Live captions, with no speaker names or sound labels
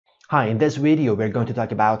Hi, in this video we're going to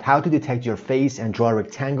talk about how to detect your face and draw a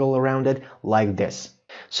rectangle around it like this.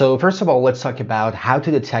 So first of all, let's talk about how to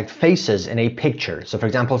detect faces in a picture. So for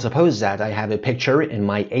example, suppose that I have a picture in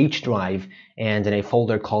my H drive and in a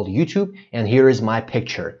folder called YouTube, and here is my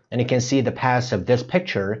picture. And you can see the path of this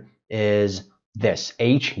picture is this,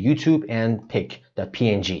 H, YouTube, and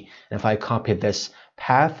pic.png. And if I copy this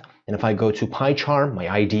path, and if I go to PyCharm, my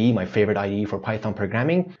IDE, my favorite IDE for Python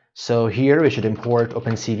programming, so here we should import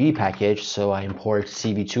OpenCV package. So I import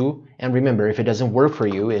CV2, and remember, if it doesn't work for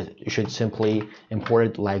you, you should simply import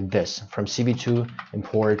it like this, from CV2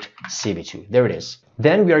 import CV2. There it is.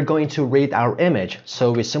 Then we are going to read our image.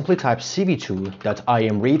 So we simply type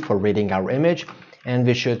cv2.imread for reading our image, and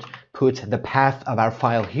we should put the path of our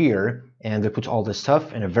file here, and we put all the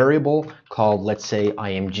stuff in a variable called, let's say,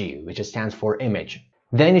 img, which stands for image.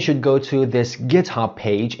 Then you should go to this GitHub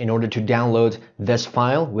page in order to download this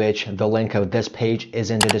file, which the link of this page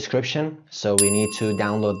is in the description. So we need to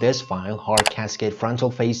download this file, haarcascades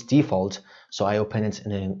frontal face default. So I open it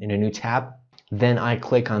in a new tab. Then I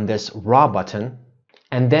click on this raw button,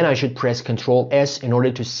 and then I should press Ctrl S in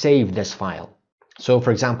order to save this file. So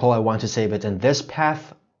for example, I want to save it in this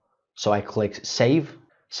path. So I click Save.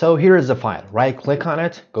 So here is the file. Right click on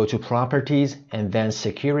it, go to Properties, and then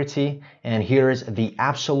Security, and here is the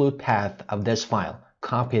absolute path of this file.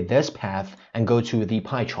 Copy this path and go to the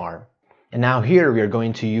PyCharm. And now here we are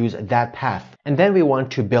going to use that path. And then we want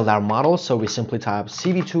to build our model, so we simply type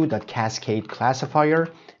cv2.cascade classifier,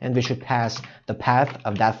 and we should pass the path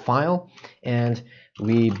of that file, and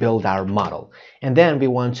we build our model. And then we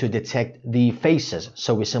want to detect the faces,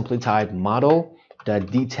 so we simply type model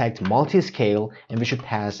detect multiscale, and we should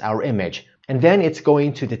pass our image. And then it's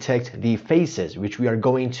going to detect the faces, which we are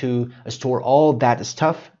going to store all that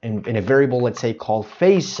stuff in a variable, let's say, called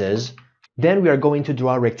faces. Then we are going to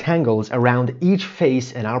draw rectangles around each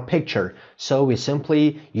face in our picture. So we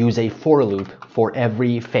simply use a for loop for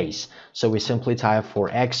every face. So we simply type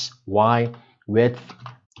for x, y, width,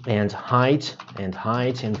 and height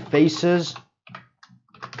in faces.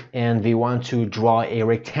 And we want to draw a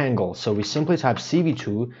rectangle. So we simply type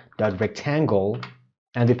cv2.rectangle,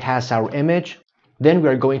 and we pass our image. Then we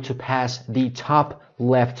are going to pass the top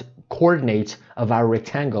left coordinate of our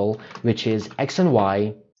rectangle, which is x and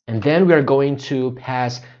y. And then we are going to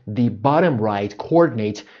pass the bottom right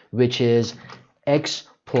coordinate, which is x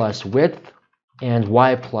plus width and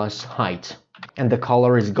y plus height. And the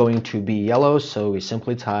color is going to be yellow, so we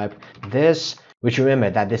simply type this, which remember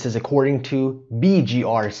that this is according to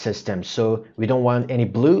BGR system. So we don't want any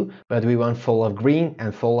blue, but we want full of green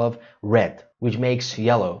and full of red, which makes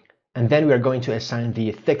yellow. And then we are going to assign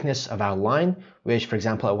the thickness of our line, which, for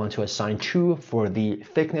example, I want to assign 2 for the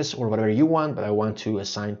thickness, or whatever you want, but I want to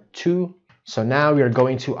assign 2. So now we are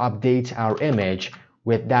going to update our image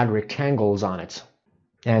with that rectangles on it.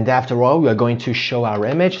 And after all, we are going to show our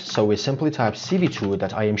image. So we simply type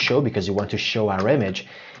cv2.imshow because we want to show our image.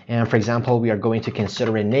 And for example, we are going to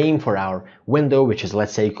consider a name for our window, which is,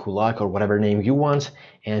 let's say, kulak or whatever name you want.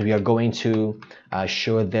 And we are going to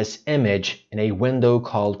show this image in a window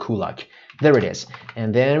called kulak. There it is.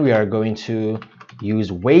 And then we are going to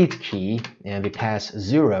use wait key, and we pass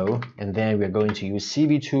 0. And then we are going to use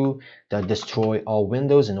cv2.destroy all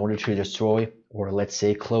windows in order to destroy, or let's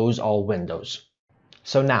say, close all windows.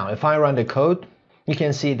 So now if I run the code, you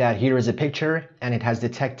can see that here is a picture and it has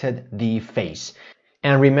detected the face.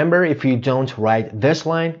 And remember, if you don't write this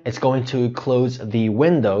line, it's going to close the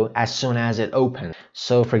window as soon as it opens.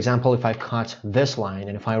 So for example, if I cut this line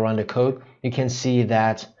and if I run the code, you can see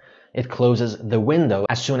that it closes the window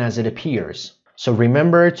as soon as it appears. So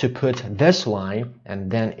remember to put this line, and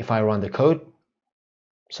then if I run the code,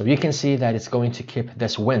 so you can see that it's going to keep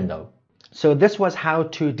this window. So this was how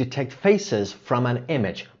to detect faces from an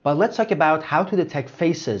image. But let's talk about how to detect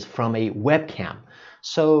faces from a webcam.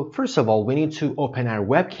 So first of all, we need to open our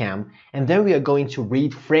webcam, and then we are going to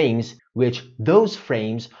read frames, which those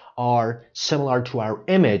frames are similar to our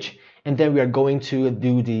image, and then we are going to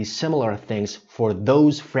do the similar things for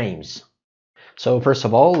those frames. So first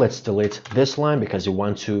of all, let's delete this line because we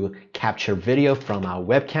want to capture video from our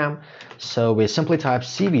webcam. So we simply type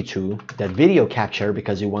cv2.video capture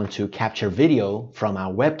because we want to capture video from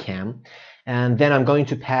our webcam. And then I'm going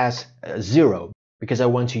to pass 0 because I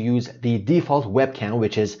want to use the default webcam,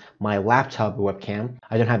 which is my laptop webcam.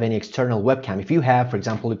 I don't have any external webcam. If you have, for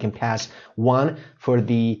example, you can pass 1 for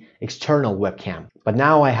the external webcam. But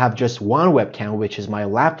now I have just one webcam, which is my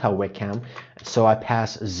laptop webcam. So I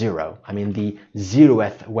pass 0. I mean the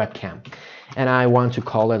 0th webcam. And I want to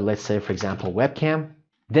call it, let's say, for example, webcam.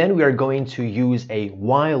 Then we are going to use a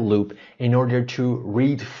while loop in order to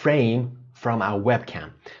read frame from our webcam.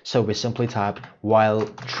 So we simply type while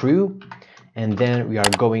true, and then we are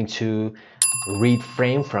going to read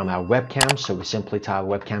frame from our webcam. So we simply type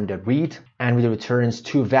webcam.read, and it returns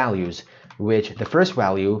two values, which the first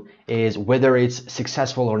value is whether it's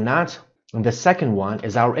successful or not, and the second one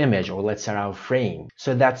is our image, or let's say our frame.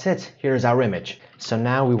 So that's it. Here's our image. So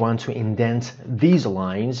now we want to indent these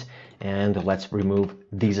lines, and let's remove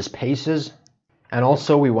these spaces. And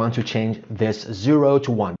also we want to change this 0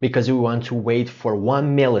 to 1 because we want to wait for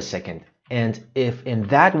 1 millisecond. And if in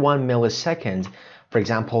that 1 millisecond, for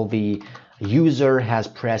example, the user has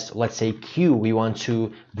pressed, let's say Q, we want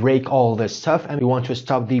to break all this stuff and we want to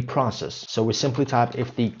stop the process. So we simply type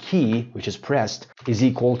if the key, which is pressed, is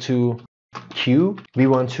equal to Q, we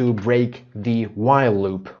want to break the while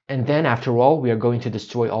loop. And then after all, we are going to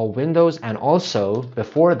destroy all windows, and also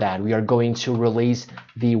before that we are going to release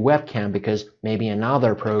the webcam because maybe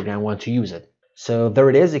another program wants to use it. So there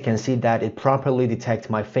it is. You can see that it properly detects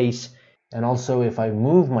my face, and also if I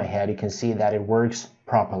move my head you can see that it works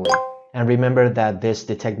properly. And remember that this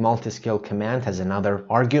detect multi-scale command has another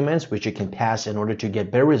arguments which you can pass in order to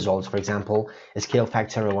get better results. For example, a scale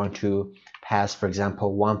factor I want to pass, for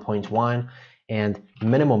example, 1.1, and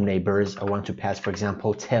minimum neighbors I want to pass, for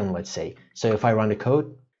example, 10, let's say. So if I run the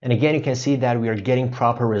code, and again you can see that we are getting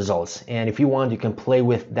proper results. And if you want, you can play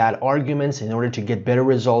with that arguments in order to get better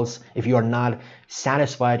results if you are not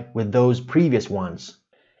satisfied with those previous ones.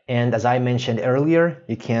 And as I mentioned earlier,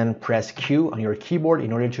 you can press Q on your keyboard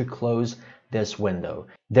in order to close this window.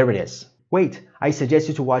 There it is. Wait, I suggest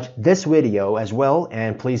you to watch this video as well,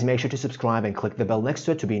 and please make sure to subscribe and click the bell next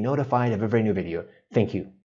to it to be notified of every new video. Thank you.